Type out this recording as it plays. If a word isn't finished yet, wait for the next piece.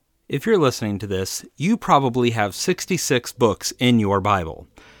If you're listening to this, you probably have 66 books in your Bible.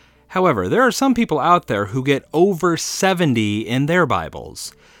 However, there are some people out there who get over 70 in their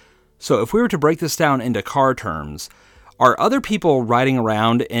Bibles. So if we were to break this down into car terms, are other people riding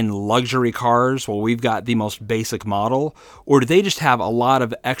around in luxury cars while we've got the most basic model, or do they just have a lot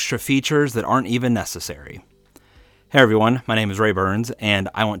of extra features that aren't even necessary? Hey everyone, my name is Ray Burns, and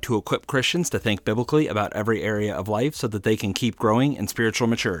I want to equip Christians to think biblically about every area of life so that they can keep growing in spiritual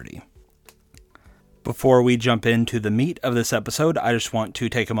maturity. Before we jump into the meat of this episode, I just want to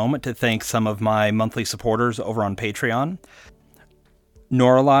take a moment to thank some of my monthly supporters over on Patreon.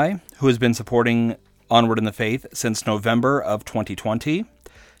 Noralai, who has been supporting Onward in the Faith since November of 2020.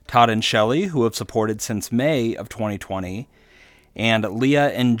 Todd and Shelley, who have supported since May of 2020. And Leah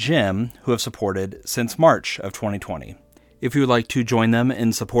and Jim, who have supported since March of 2020. If you would like to join them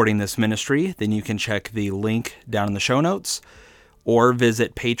in supporting this ministry, then you can check the link down in the show notes or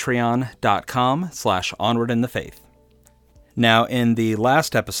visit patreon.com/onwardinthefaith. Now, in the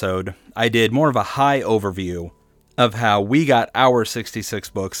last episode, I did more of a high overview of how we got our 66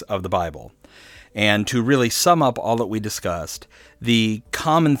 books of the Bible. And to really sum up all that we discussed, the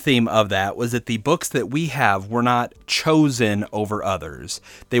common theme of that was that the books that we have were not chosen over others.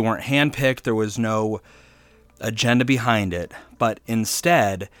 They weren't handpicked. There was no agenda behind it. But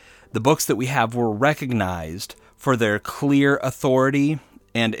instead, the books that we have were recognized for their clear authority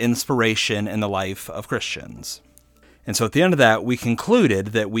and inspiration in the life of Christians. And so at the end of that, we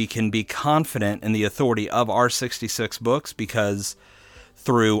concluded that we can be confident in the authority of our 66 books because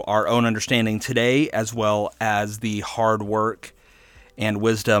through our own understanding today, as well as the hard work and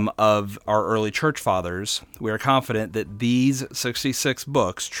wisdom of our early church fathers, we are confident that these 66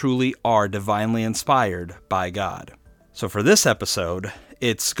 books truly are divinely inspired by God. So for this episode,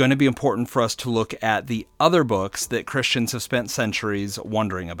 it's going to be important for us to look at the other books that Christians have spent centuries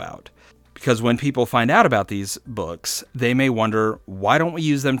wondering about. Because when people find out about these books, they may wonder, why don't we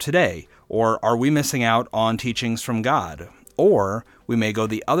use them today? Or are we missing out on teachings from God? Or we may go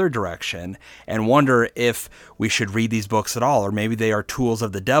the other direction and wonder if we should read these books at all, or maybe they are tools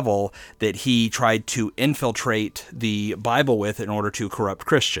of the devil that he tried to infiltrate the Bible with in order to corrupt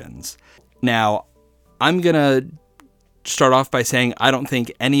Christians. Now, I'm going to start off by saying I don't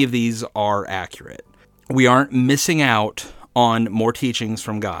think any of these are accurate. We aren't missing out on more teachings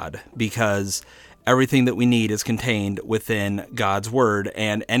from God because everything that we need is contained within God's Word,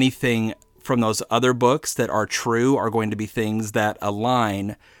 and anything from those other books that are true are going to be things that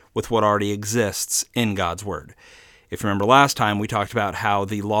align with what already exists in God's Word. If you remember last time, we talked about how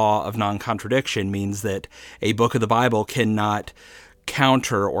the law of non-contradiction means that a book of the Bible cannot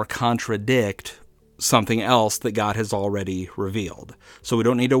counter or contradict something else that God has already revealed. So we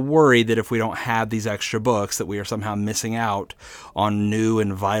don't need to worry that if we don't have these extra books that we are somehow missing out on new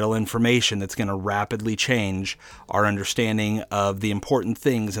and vital information that's going to rapidly change our understanding of the important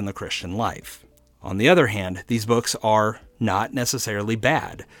things in the Christian life. On the other hand, these books are not necessarily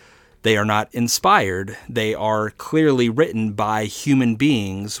bad. They are not inspired. They are clearly written by human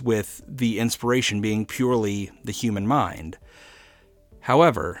beings with the inspiration being purely the human mind.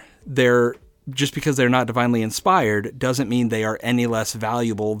 However, just because they're not divinely inspired doesn't mean they are any less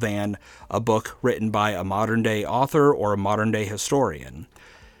valuable than a book written by a modern-day author or a modern-day historian.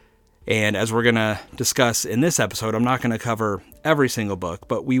 And as we're going to discuss in this episode, I'm not going to cover every single book,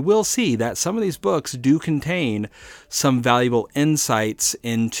 but we will see that some of these books do contain some valuable insights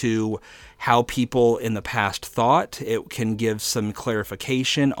into how people in the past thought. It can give some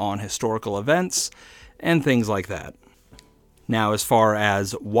clarification on historical events and things like that. Now, as far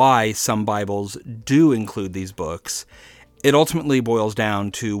as why some Bibles do include these books, it ultimately boils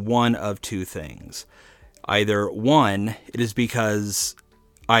down to one of two things. Either one, it is because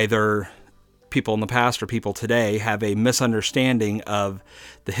either people in the past or people today have a misunderstanding of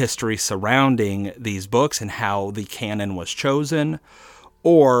the history surrounding these books and how the canon was chosen,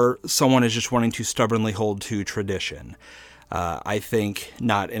 or someone is just wanting to stubbornly hold to tradition. I think,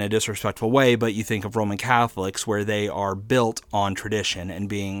 not in a disrespectful way, but you think of Roman Catholics where they are built on tradition and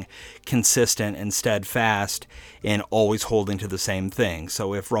being consistent and steadfast in always holding to the same thing.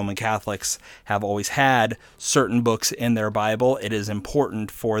 So if Roman Catholics have always had certain books in their Bible, it is important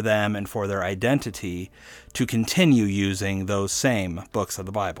for them and for their identity to continue using those same books of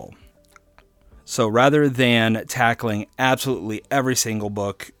the Bible. So rather than tackling absolutely every single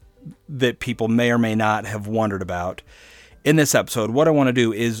book that people may or may not have wondered about, in this episode, what I want to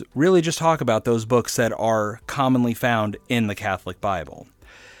do is really just talk about those books that are commonly found in the Catholic Bible.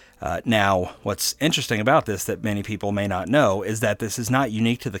 Now, what's interesting about this that many people may not know is that this is not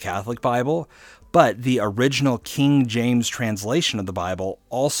unique to the Catholic Bible, but the original King James translation of the Bible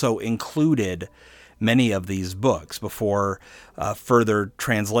also included many of these books before further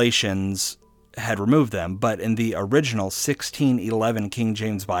translations had removed them. But in the original 1611 King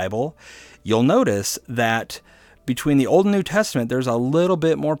James Bible, you'll notice that between the Old and New Testament, there's a little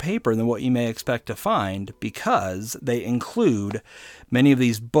bit more paper than what you may expect to find because they include many of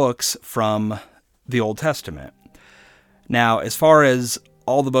these books from the Old Testament. Now, as far as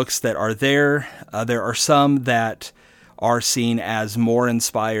all the books that are there are some that are seen as more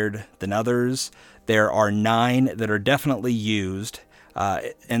inspired than others. There are 9 that are definitely used,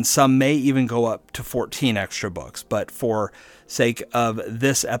 and some may even go up to 14 extra books. But for sake of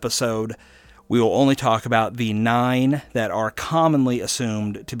this episode, we will only talk about the 9 that are commonly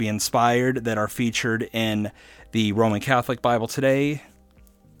assumed to be inspired, that are featured in the Roman Catholic Bible today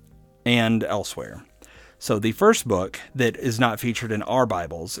and elsewhere. So the first book that is not featured in our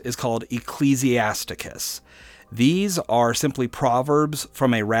Bibles is called Ecclesiasticus. These are simply proverbs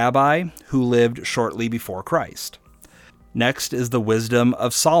from a rabbi who lived shortly before Christ. Next is the Wisdom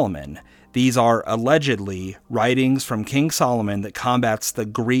of Solomon. These are allegedly writings from King Solomon that combats the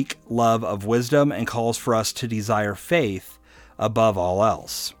Greek love of wisdom and calls for us to desire faith above all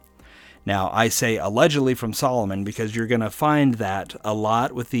else. Now, I say allegedly from Solomon because you're going to find that a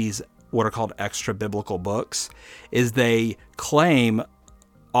lot with these what are called extra biblical books is they claim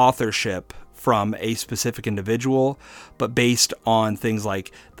authorship from a specific individual, but based on things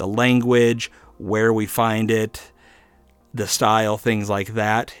like the language, where we find it, the style, things like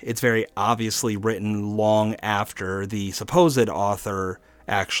that. It's very obviously written long after the supposed author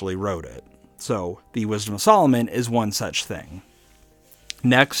actually wrote it. So the Wisdom of Solomon is one such thing.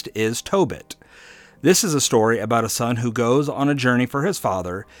 Next is Tobit. This is a story about a son who goes on a journey for his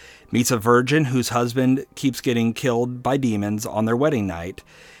father, meets a virgin whose husband keeps getting killed by demons on their wedding night,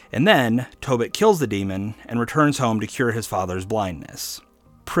 and then Tobit kills the demon and returns home to cure his father's blindness.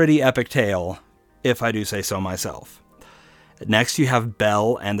 Pretty epic tale, if I do say so myself. Next, you have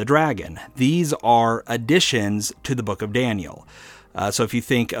Bel and the Dragon. These are additions to the Book of Daniel. So if you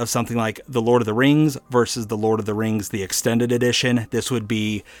think of something like The Lord of the Rings versus The Lord of the Rings, the extended edition, this would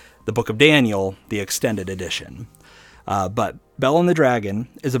be the Book of Daniel, the extended edition. But Bel and the Dragon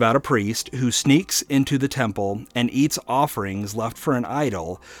is about a priest who sneaks into the temple and eats offerings left for an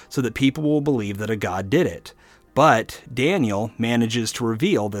idol so that people will believe that a god did it. But Daniel manages to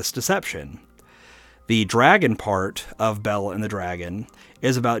reveal this deception. The dragon part of Bel and the Dragon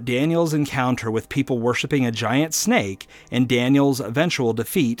is about Daniel's encounter with people worshiping a giant snake and Daniel's eventual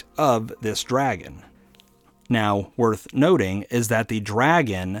defeat of this dragon. Now, worth noting is that the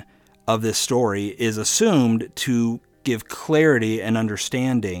dragon of this story is assumed to give clarity and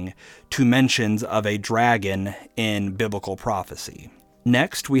understanding to mentions of a dragon in biblical prophecy.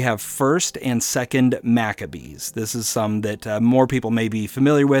 Next, we have 1st and 2nd Maccabees. This is some that more people may be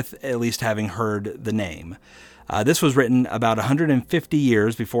familiar with, at least having heard the name. This was written about 150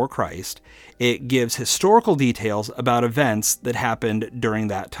 years before Christ. It gives historical details about events that happened during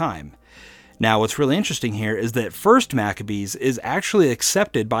that time. Now, what's really interesting here is that 1st Maccabees is actually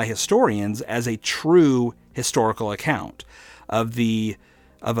accepted by historians as a true historical account of a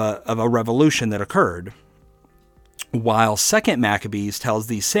revolution that occurred, while 2nd Maccabees tells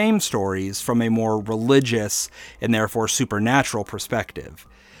these same stories from a more religious and therefore supernatural perspective.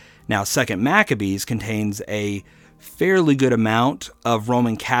 Now, 2nd Maccabees contains a fairly good amount of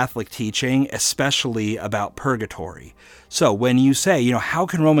Roman Catholic teaching, especially about purgatory. So when you say, how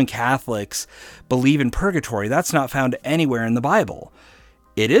can Roman Catholics believe in purgatory? That's not found anywhere in the Bible.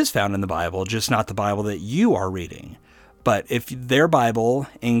 It is found in the Bible, just not the Bible that you are reading. But if their Bible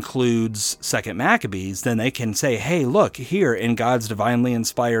includes 2nd Maccabees, then they can say, hey, look, here in God's divinely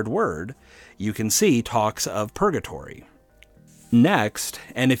inspired word, you can see talks of purgatory. Next,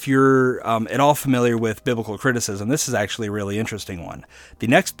 and if you're at all familiar with biblical criticism, this is actually a really interesting one. The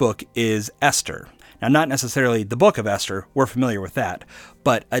next book is Esther. Now, not necessarily the book of Esther, we're familiar with that,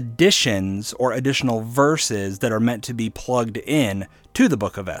 but additions or additional verses that are meant to be plugged in to the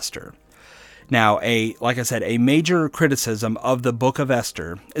book of Esther. Now, like I said, a major criticism of the book of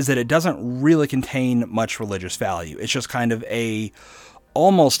Esther is that it doesn't really contain much religious value. It's just kind of a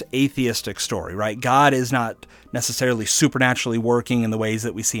almost atheistic story, right? God is not necessarily supernaturally working in the ways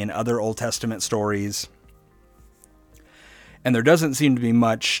that we see in other Old Testament stories. And there doesn't seem to be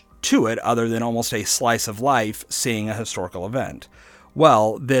much to it other than almost a slice of life seeing a historical event.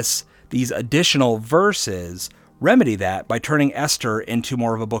 Well, these additional verses remedy that by turning Esther into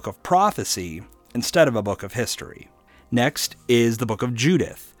more of a book of prophecy instead of a book of history. Next is the book of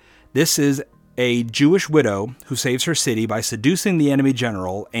Judith. This is a Jewish widow who saves her city by seducing the enemy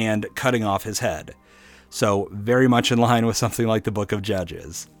general and cutting off his head. So very much in line with something like the book of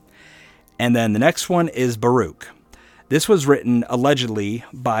Judges. And then the next one is Baruch. This was written allegedly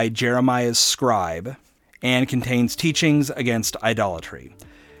by Jeremiah's scribe and contains teachings against idolatry.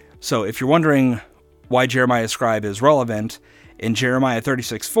 So if you're wondering why Jeremiah's scribe is relevant, in Jeremiah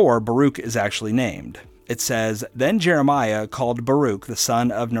 36:4, Baruch is actually named. It says, "Then Jeremiah called Baruch the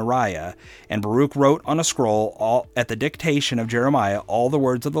son of Neriah, and Baruch wrote on a scroll at the dictation of Jeremiah all the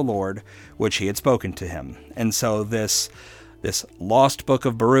words of the Lord which he had spoken to him." And so this lost book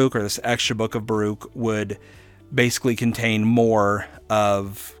of Baruch, or this extra book of Baruch, would basically contain more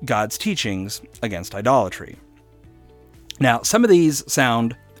of God's teachings against idolatry. Now, some of these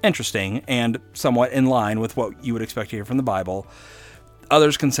sound interesting and somewhat in line with what you would expect to hear from the Bible.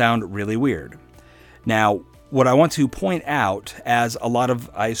 Others can sound really weird. Now, what I want to point out, as a lot of,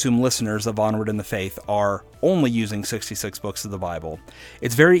 I assume, listeners of Onward in the Faith are only using 66 books of the Bible,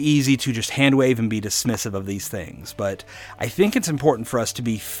 it's very easy to just hand wave and be dismissive of these things, but I think it's important for us to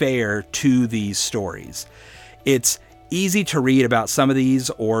be fair to these stories. It's easy to read about some of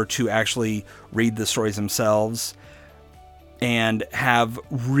these, or to actually read the stories themselves and have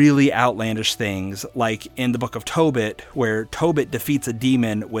really outlandish things, like in the book of Tobit, where Tobit defeats a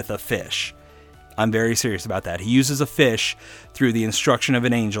demon with a fish. I'm very serious about that. He uses a fish through the instruction of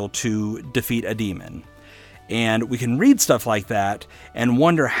an angel to defeat a demon. And we can read stuff like that and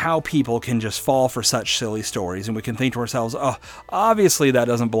wonder how people can just fall for such silly stories. And we can think to ourselves, oh, obviously that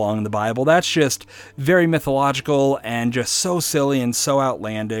doesn't belong in the Bible. That's just very mythological and just so silly and so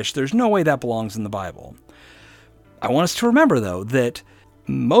outlandish. There's no way that belongs in the Bible. I want us to remember, though, that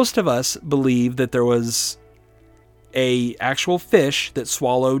most of us believe that there was a actual fish that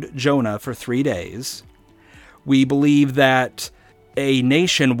swallowed Jonah for 3 days. We believe that a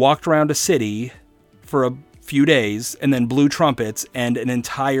nation walked around a city for a few days and then blew trumpets and an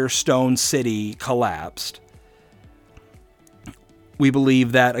entire stone city collapsed. We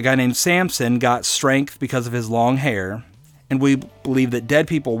believe that a guy named Samson got strength because of his long hair. And we believe that dead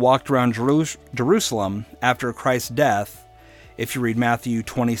people walked around Jerusalem after Christ's death, if you read Matthew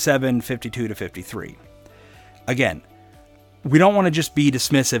 27:52-53. Again, we don't want to just be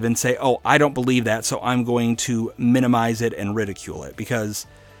dismissive and say, oh, I don't believe that, so I'm going to minimize it and ridicule it, because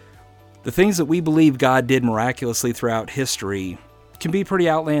the things that we believe God did miraculously throughout history can be pretty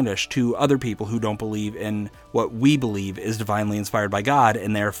outlandish to other people who don't believe in what we believe is divinely inspired by God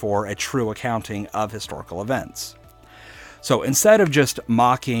and therefore a true accounting of historical events. So instead of just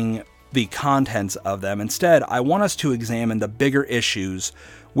mocking the contents of them, instead, I want us to examine the bigger issues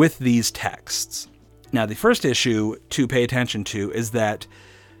with these texts. Now, the first issue to pay attention to is that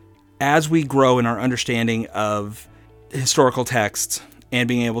as we grow in our understanding of historical texts and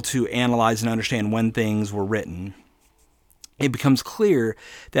being able to analyze and understand when things were written, it becomes clear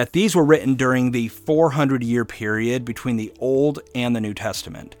that these were written during the 400-year period between the Old and the New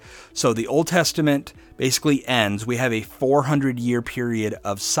Testament. So the Old Testament basically ends. We have a 400-year period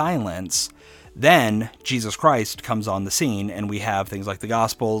of silence. Then Jesus Christ comes on the scene, and we have things like the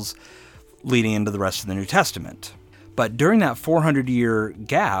Gospels leading into the rest of the New Testament. But during that 400-year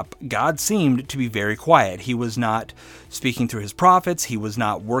gap, God seemed to be very quiet. He was not speaking through his prophets. He was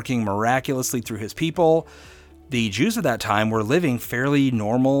not working miraculously through his people. The Jews at that time were living fairly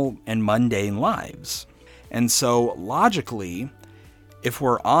normal and mundane lives. And so, logically, if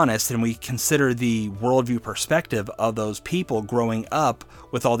we're honest and we consider the worldview perspective of those people growing up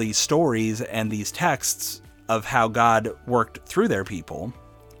with all these stories and these texts of how God worked through their people,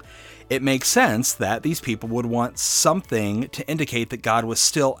 it makes sense that these people would want something to indicate that God was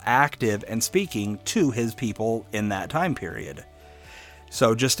still active and speaking to his people in that time period.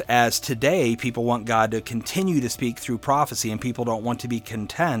 So just as today people want God to continue to speak through prophecy and people don't want to be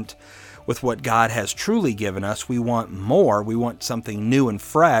content with what God has truly given us, we want more. We want something new and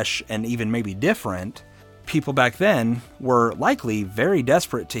fresh and even maybe different. People back then were likely very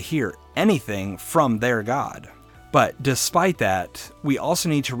desperate to hear anything from their God. But despite that, we also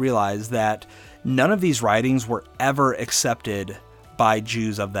need to realize that none of these writings were ever accepted by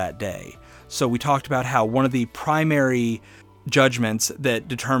Jews of that day. So we talked about how one of the primary judgments that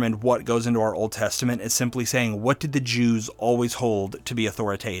determined what goes into our Old Testament is simply saying, what did the Jews always hold to be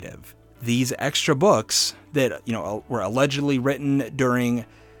authoritative? These extra books that, were allegedly written during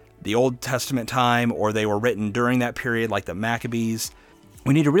the Old Testament time, or they were written during that period, like the Maccabees,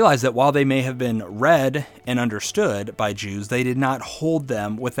 we need to realize that while they may have been read and understood by Jews, they did not hold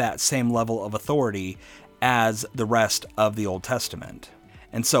them with that same level of authority as the rest of the Old Testament.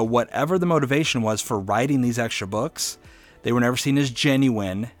 And so whatever the motivation was for writing these extra books, They were never seen as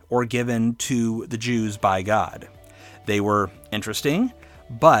genuine or given to the Jews by God. They were interesting,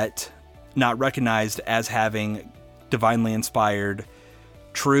 but not recognized as having divinely inspired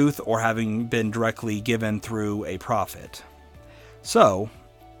truth or having been directly given through a prophet. So,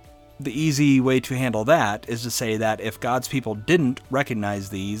 the easy way to handle that is to say that if God's people didn't recognize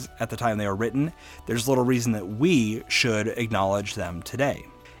these at the time they were written, there's little reason that we should acknowledge them today.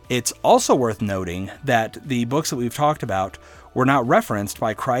 It's also worth noting that the books that we've talked about were not referenced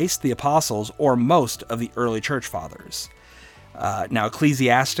by Christ, the apostles, or most of the early church fathers. Now,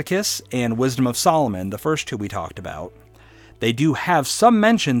 Ecclesiasticus and Wisdom of Solomon, the first two we talked about, they do have some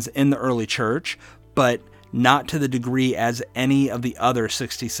mentions in the early church, but not to the degree as any of the other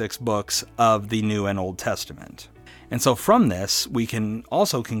 66 books of the New and Old Testament. And so from this, we can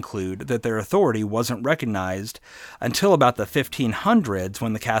also conclude that their authority wasn't recognized until about the 1500s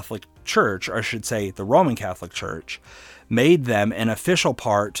when the Catholic Church, or I should say the Roman Catholic Church, made them an official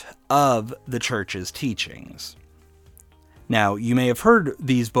part of the church's teachings. Now, you may have heard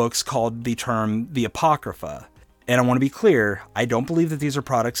these books called the term the Apocrypha, and I want to be clear, I don't believe that these are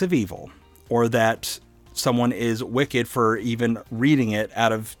products of evil, or that someone is wicked for even reading it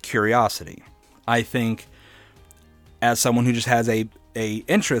out of curiosity. I think as someone who just has a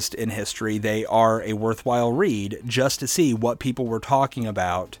interest in history, they are a worthwhile read just to see what people were talking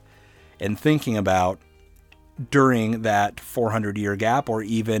about and thinking about during that 400-year gap, or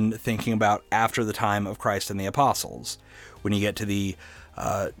even thinking about after the time of Christ and the apostles, when you get to the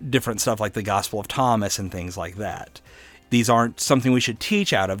different stuff like the Gospel of Thomas and things like that. These aren't something we should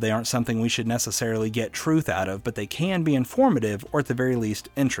teach out of. They aren't something we should necessarily get truth out of, but they can be informative, or at the very least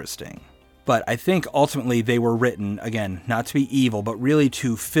interesting. But I think ultimately they were written, again, not to be evil, but really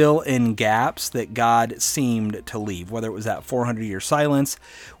to fill in gaps that God seemed to leave, whether it was that 400-year silence,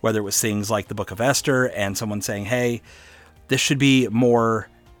 whether it was things like the Book of Esther and someone saying, hey, this should be more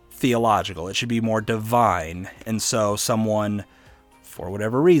theological, it should be more divine. And so someone, for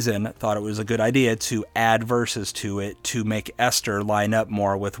whatever reason, thought it was a good idea to add verses to it to make Esther line up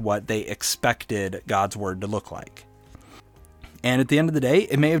more with what they expected God's word to look like. And at the end of the day,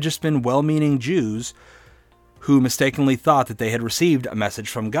 it may have just been well-meaning Jews who mistakenly thought that they had received a message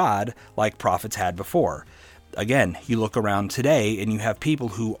from God like prophets had before. Again, you look around today and you have people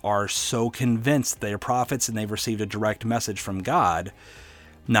who are so convinced they're prophets and they've received a direct message from God,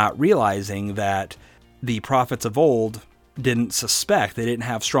 not realizing that the prophets of old didn't suspect, they didn't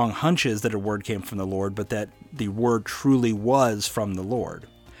have strong hunches that a word came from the Lord, but that the word truly was from the Lord.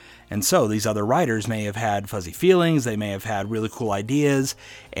 And so these other writers may have had fuzzy feelings, they may have had really cool ideas,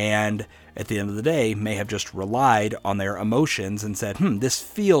 and at the end of the day may have just relied on their emotions and said, this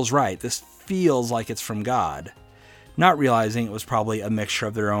feels right, this feels like it's from God, not realizing it was probably a mixture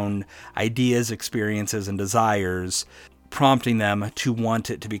of their own ideas, experiences, and desires, prompting them to want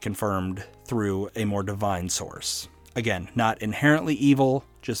it to be confirmed through a more divine source. Again, not inherently evil,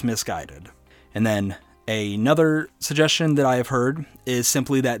 just misguided. And then another suggestion that I have heard is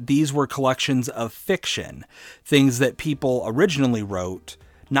simply that these were collections of fiction, things that people originally wrote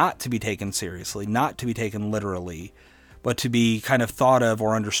not to be taken seriously, not to be taken literally, but to be kind of thought of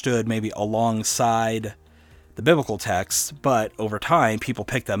or understood maybe alongside the biblical texts. But over time, people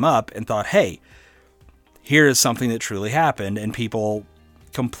picked them up and thought, hey, here is something that truly happened, and people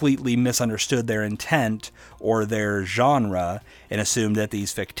completely misunderstood their intent or their genre and assumed that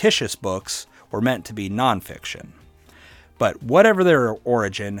these fictitious books were meant to be nonfiction. But whatever their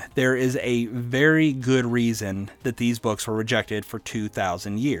origin, there is a very good reason that these books were rejected for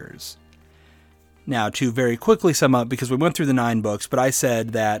 2,000 years. Now, to very quickly sum up, because we went through the 9 books, but I said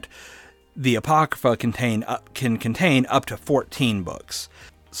that the Apocrypha can contain up to 14 books.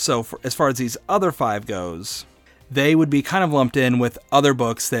 So as far as these other 5 goes, they would be kind of lumped in with other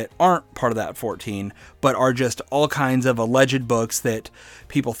books that aren't part of that 14, but are just all kinds of alleged books that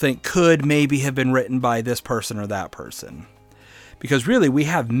people think could maybe have been written by this person or that person. Because really, we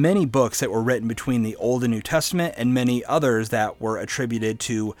have many books that were written between the Old and New Testament, and many others that were attributed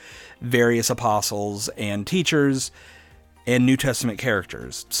to various apostles and teachers and New Testament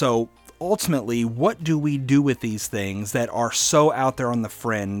characters. So ultimately, what do we do with these things that are so out there on the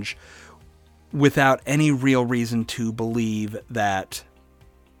fringe without any real reason to believe that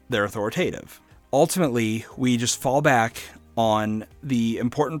they're authoritative? Ultimately, we just fall back on the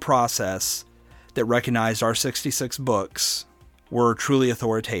important process that recognized our 66 books were truly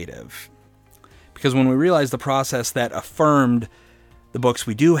authoritative. Because when we realize the process that affirmed the books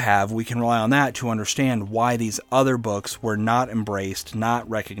we do have, we can rely on that to understand why these other books were not embraced, not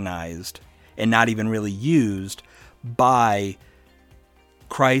recognized, and not even really used by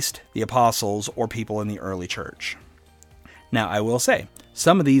Christ, the apostles, or people in the early church. Now, I will say,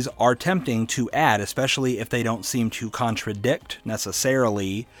 some of these are tempting to add, especially if they don't seem to contradict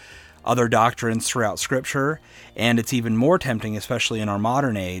necessarily other doctrines throughout Scripture, and it's even more tempting, especially in our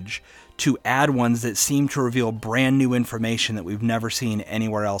modern age, to add ones that seem to reveal brand new information that we've never seen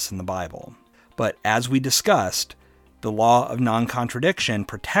anywhere else in the Bible. But as we discussed, the law of non-contradiction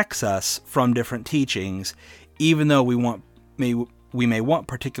protects us from different teachings, even though we may want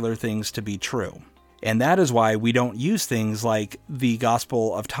particular things to be true. And that is why we don't use things like the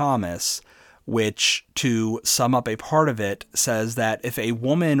Gospel of Thomas, which, to sum up a part of it, says that if a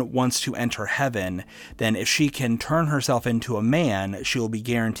woman wants to enter heaven, then if she can turn herself into a man, she will be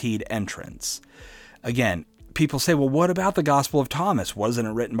guaranteed entrance. Again, people say, well, what about the Gospel of Thomas? Wasn't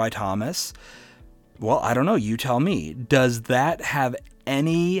it written by Thomas? Well, I don't know. You tell me. Does that have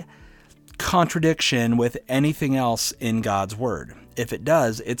any contradiction with anything else in God's Word? If it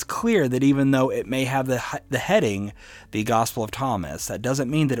does, it's clear that even though it may have the heading, the Gospel of Thomas, that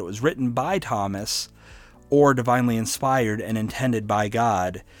doesn't mean that it was written by Thomas or divinely inspired and intended by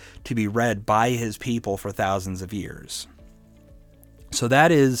God to be read by his people for thousands of years. So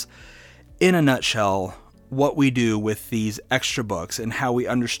that is, in a nutshell, what we do with these extra books and how we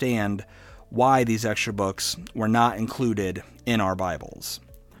understand why these extra books were not included in our Bibles.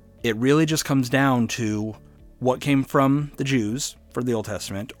 It really just comes down to what came from the Jews for the Old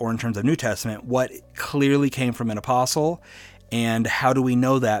Testament, or in terms of New Testament, what clearly came from an apostle, and how do we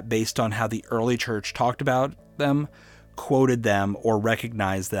know that based on how the early church talked about them, quoted them, or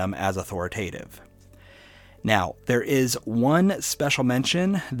recognized them as authoritative. Now, there is one special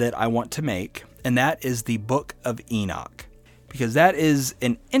mention that I want to make, and that is the Book of Enoch, because that is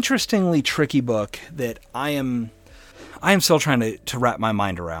an interestingly tricky book that I am still trying to wrap my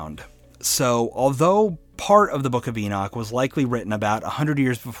mind around. So, although part of the Book of Enoch was likely written about 100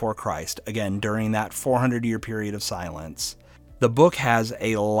 years before Christ, again, during that 400-year period of silence, the book has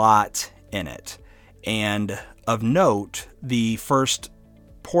a lot in it. And of note, the first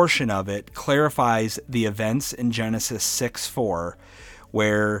portion of it clarifies the events in Genesis 6:4,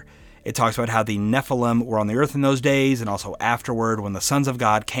 where it talks about how the Nephilim were on the earth in those days, and also afterward when the sons of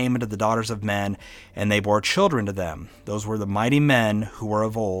God came into the daughters of men, and they bore children to them. Those were the mighty men who were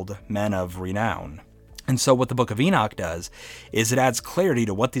of old, men of renown. And so what the Book of Enoch does is it adds clarity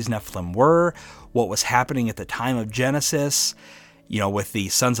to what these Nephilim were, what was happening at the time of Genesis, with the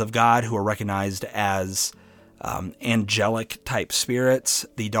sons of God who are recognized as angelic type spirits,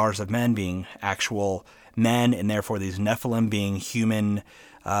 the daughters of men being actual men, and therefore these Nephilim being human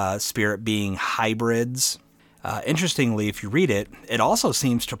spirit being hybrids. Interestingly, if you read it, it also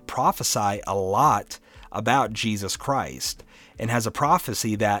seems to prophesy a lot about Jesus Christ, and has a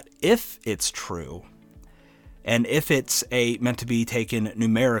prophecy that if it's true, and if it's meant to be taken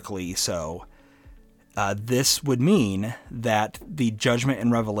numerically so, this would mean that the judgment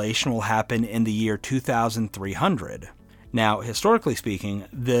and revelation will happen in the year 2300. Now, historically speaking,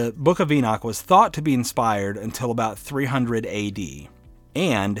 the Book of Enoch was thought to be inspired until about 300 AD.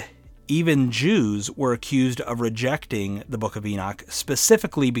 And even Jews were accused of rejecting the Book of Enoch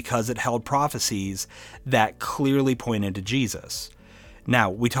specifically because it held prophecies that clearly pointed to Jesus. Now,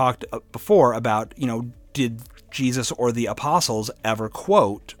 we talked before about, did Jesus or the apostles ever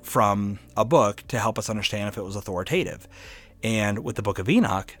quote from a book to help us understand if it was authoritative? And with the Book of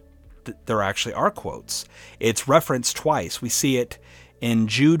Enoch, there actually are quotes. It's referenced twice. We see it in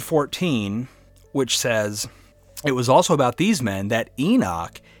Jude 14, which says, "It was also about these men that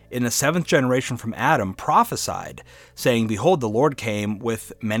Enoch, in the 7th generation from Adam, prophesied, saying, Behold, the Lord came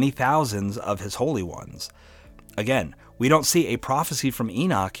with many thousands of his holy ones." Again, we don't see a prophecy from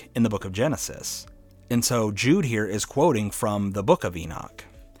Enoch in the book of Genesis. And so Jude here is quoting from the book of Enoch.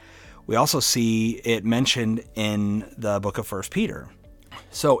 We also see it mentioned in the book of 1 Peter.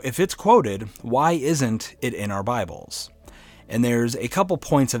 So if it's quoted, why isn't it in our Bibles? And there's a couple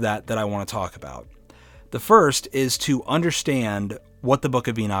points of that I want to talk about. The first is to understand what the Book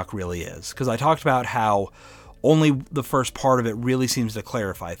of Enoch really is, because I talked about how only the first part of it really seems to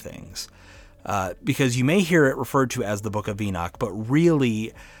clarify things. Because you may hear it referred to as the Book of Enoch, but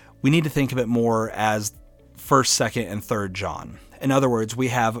really we need to think of it more as 1st, 2nd, and 3rd John. In other words, we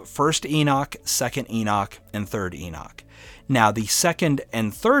have 1st Enoch, 2nd Enoch, and 3rd Enoch. Now, the 2nd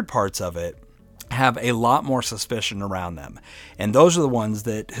and 3rd parts of it have a lot more suspicion around them. And those are the ones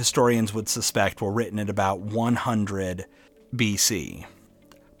that historians would suspect were written at about 100 BC.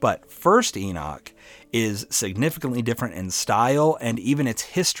 But 1st Enoch is significantly different in style, and even its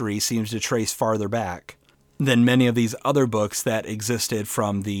history seems to trace farther back than many of these other books that existed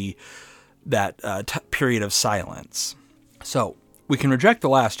from that period of silence. So, we can reject the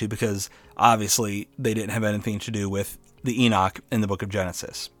last two because obviously they didn't have anything to do with the Enoch in the book of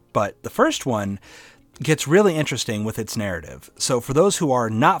Genesis. But the first one gets really interesting with its narrative. So for those who are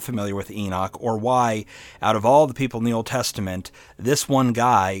not familiar with Enoch, or why out of all the people in the Old Testament, this one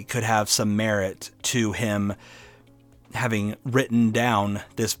guy could have some merit to him having written down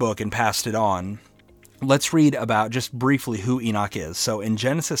this book and passed it on, let's read about just briefly who Enoch is. So in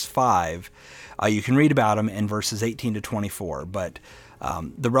Genesis 5, you can read about him in verses 18 to 24, but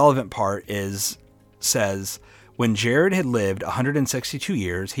the relevant part says, when Jared had lived 162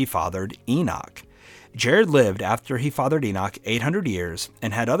 years, he fathered Enoch. Jared lived after he fathered Enoch 800 years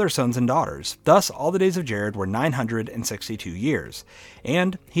and had other sons and daughters. Thus all the days of Jared were 962 years,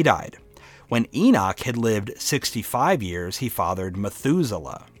 and he died. When Enoch had lived 65 years, he fathered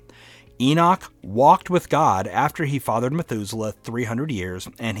Methuselah. Enoch walked with God after he fathered Methuselah 300 years,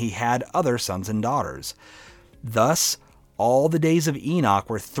 and he had other sons and daughters. Thus all the days of Enoch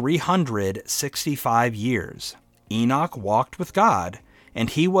were 365 years. Enoch walked with God, and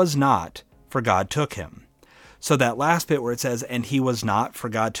he was not, for God took him. So that last bit where it says, and he was not, for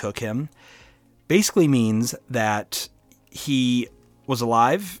God took him, basically means that he was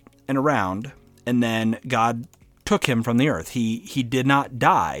alive and around, and then God took him from the earth. He did not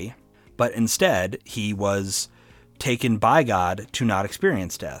die, but instead he was taken by God to not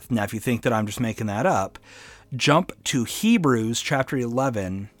experience death. Now, if you think that I'm just making that up, jump to Hebrews chapter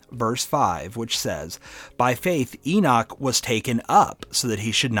 11, verse 5, which says, by faith Enoch was taken up so that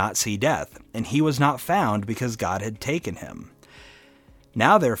he should not see death, and he was not found because God had taken him.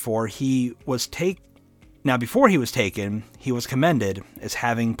 Now therefore before he was taken, he was commended as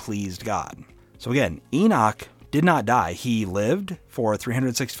having pleased God. So again, Enoch did not die. He lived for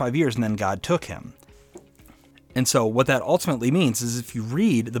 365 years, and then God took him. And so what that ultimately means is if you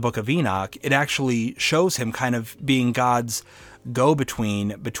read the book of Enoch, it actually shows him kind of being God's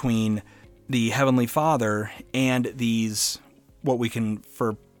go-between between the Heavenly Father and these, what we can,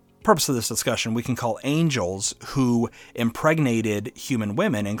 for purpose of this discussion, we can call angels who impregnated human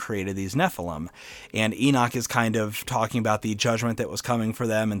women and created these Nephilim. And Enoch is kind of talking about the judgment that was coming for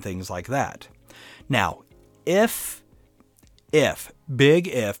them and things like that. Now, if, big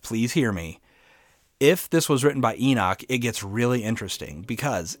if, please hear me, if this was written by Enoch, it gets really interesting,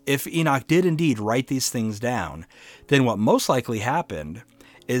 because if Enoch did indeed write these things down, then what most likely happened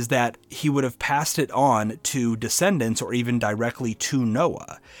is that he would have passed it on to descendants or even directly to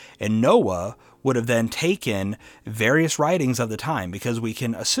Noah. And Noah would have then taken various writings of the time, because we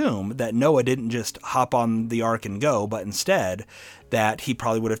can assume that Noah didn't just hop on the ark and go, but instead that he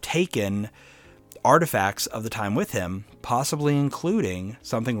probably would have taken artifacts of the time with him, possibly including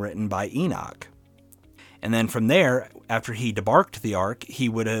something written by Enoch. And then from there, after he debarked the ark, he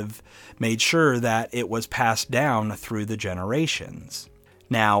would have made sure that it was passed down through the generations.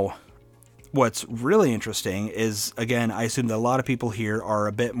 Now, what's really interesting is, again, I assume that a lot of people here are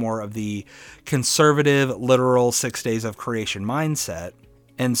a bit more of the conservative, literal 6 days of creation mindset.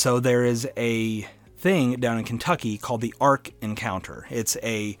 And so there is a thing down in Kentucky called the Ark Encounter. It's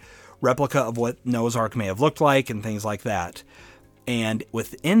a replica of what Noah's Ark may have looked like and things like that. And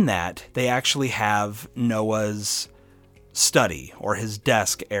within that, they actually have Noah's study or his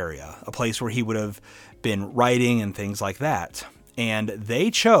desk area, a place where he would have been writing and things like that. And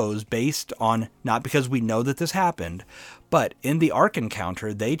they chose, based on, not because we know that this happened, but in the Ark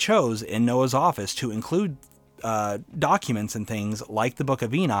Encounter, they chose in Noah's office to include documents and things like the Book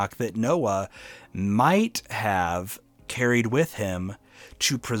of Enoch that Noah might have carried with him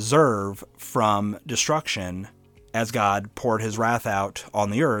to preserve from destruction as God poured his wrath out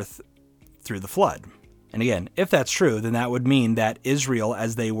on the earth through the flood. And again, if that's true, then that would mean that Israel,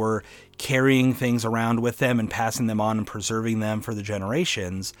 as they were carrying things around with them and passing them on and preserving them for the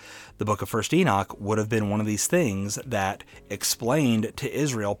generations, the book of 1st Enoch would have been one of these things that explained to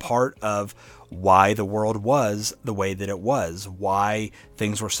Israel part of why the world was the way that it was, why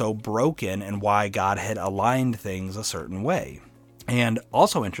things were so broken, and why God had aligned things a certain way. And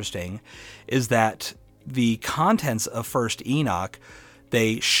also interesting is that the contents of 1st Enoch,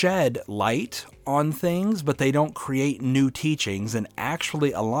 they shed light on things, but they don't create new teachings and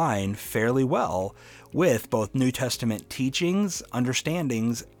actually align fairly well with both New Testament teachings,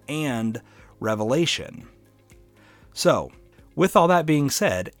 understandings, and revelation. So, with all that being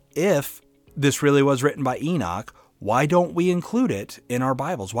said, if this really was written by Enoch, why don't we include it in our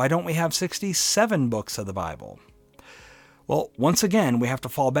Bibles? Why don't we have 67 books of the Bible? Well, once again, we have to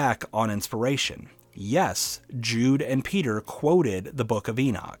fall back on inspiration. Yes, Jude and Peter quoted the book of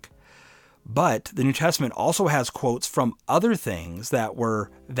Enoch, But the New Testament also has quotes from other things that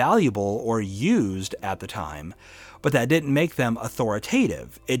were valuable or used at the time, but that didn't make them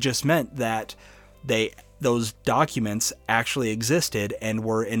authoritative. It just meant that those documents actually existed and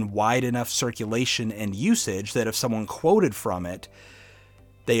were in wide enough circulation and usage that if someone quoted from it,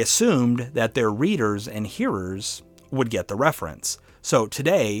 they assumed that their readers and hearers would get the reference. So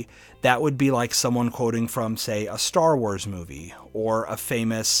today, that would be like someone quoting from, say, a Star Wars movie or a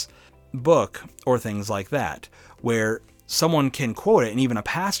famous book or things like that, where someone can quote it, and even a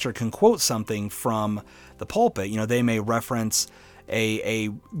pastor can quote something from the pulpit. They may reference a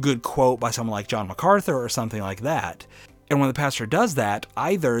good quote by someone like John MacArthur or something like that. And when the pastor does that,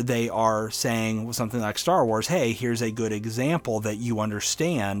 either they are saying with something like Star Wars, hey, here's a good example that you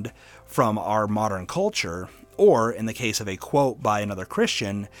understand from our modern culture, or in the case of a quote by another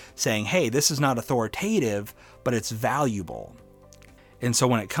Christian, saying, hey, this is not authoritative, but it's valuable. And so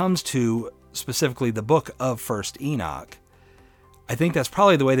when it comes to specifically the book of 1st Enoch, I think that's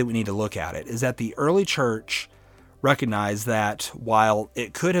probably the way that we need to look at it, is that the early church recognized that while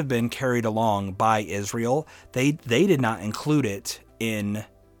it could have been carried along by Israel, they did not include it in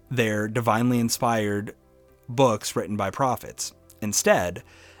their divinely inspired books written by prophets. Instead,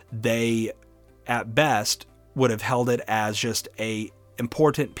 they, at best, would have held it as just an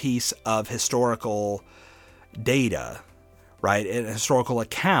important piece of historical data, right? A historical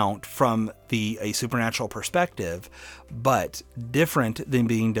account from a supernatural perspective, but different than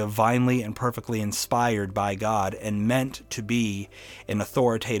being divinely and perfectly inspired by God and meant to be an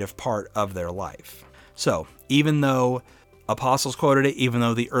authoritative part of their life. So even though apostles quoted it, even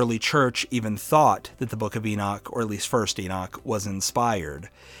though the early church even thought that the book of Enoch, or at least 1st Enoch, was inspired,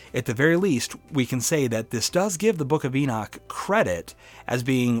 at the very least, we can say that this does give the book of Enoch credit as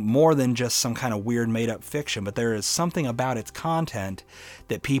being more than just some kind of weird made-up fiction, but there is something about its content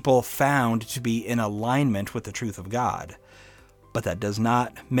that people found to be in alignment with the truth of God. But that does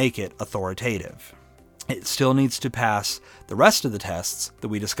not make it authoritative. It still needs to pass the rest of the tests that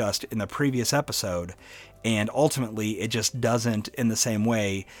we discussed in the previous episode, and ultimately it just doesn't in the same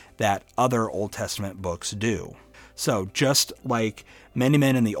way that other Old Testament books do. So just like many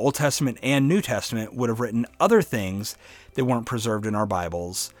men in the Old Testament and New Testament would have written other things that weren't preserved in our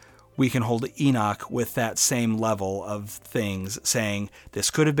Bibles, we can hold Enoch with that same level of things, saying this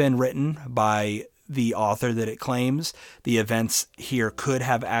could have been written by the author that it claims. The events here could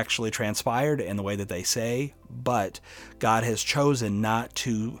have actually transpired in the way that they say, but God has chosen not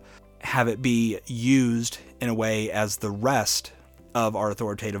to have it be used in a way as the rest of our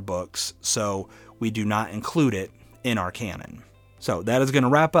authoritative books, so we do not include it in our canon. So that is going to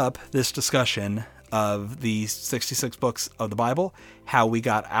wrap up this discussion of the 66 books of the Bible, how we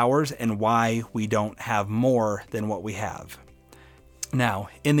got ours, and why we don't have more than what we have. Now,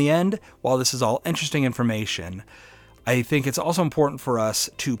 in the end, while this is all interesting information, I think it's also important for us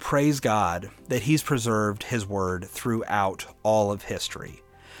to praise God that He's preserved His Word throughout all of history.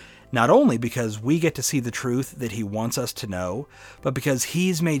 Not only because we get to see the truth that He wants us to know, but because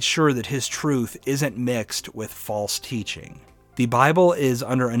He's made sure that His truth isn't mixed with false teaching. The Bible is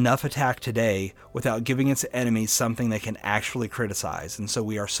under enough attack today without giving its enemies something they can actually criticize, and so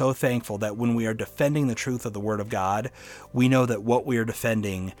we are so thankful that when we are defending the truth of the Word of God, we know that what we are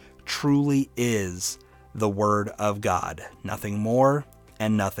defending truly is the Word of God, nothing more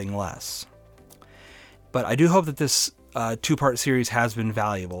and nothing less. But I do hope that this two-part series has been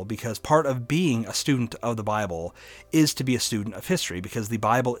valuable, because part of being a student of the Bible is to be a student of history, because the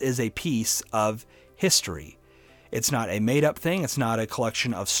Bible is a piece of history. It's not a made-up thing. It's not a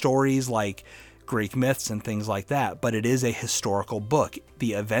collection of stories like Greek myths and things like that, but it is a historical book.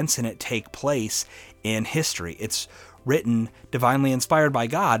 The events in it take place in history. It's written, divinely inspired by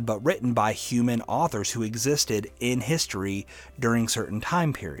God, but written by human authors who existed in history during certain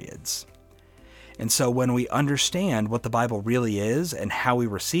time periods. And so when we understand what the Bible really is and how we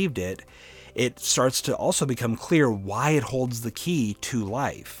received it, it starts to also become clear why it holds the key to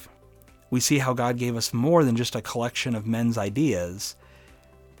life. We see how God gave us more than just a collection of men's ideas,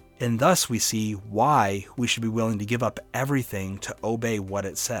 and thus we see why we should be willing to give up everything to obey what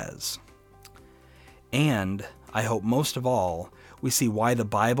it says. And I hope most of all, we see why the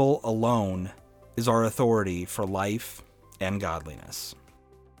Bible alone is our authority for life and godliness.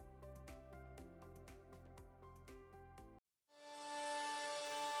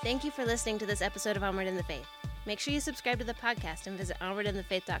 Thank you for listening to this episode of Onward in the Faith. Make sure you subscribe to the podcast and visit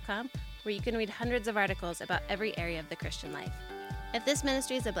onwardinthefaith.com, where you can read hundreds of articles about every area of the Christian life. If this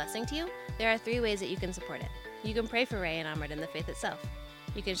ministry is a blessing to you, there are 3 ways that you can support it. You can pray for Ray and Onward in the Faith itself.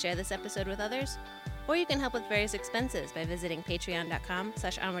 You can share this episode with others, Or you can help with various expenses by visiting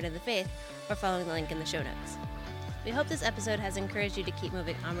patreon.com/onwardinthefaith or following the link in the show notes. We hope this episode has encouraged you to keep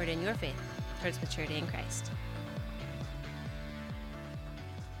moving onward in your faith towards maturity in Christ.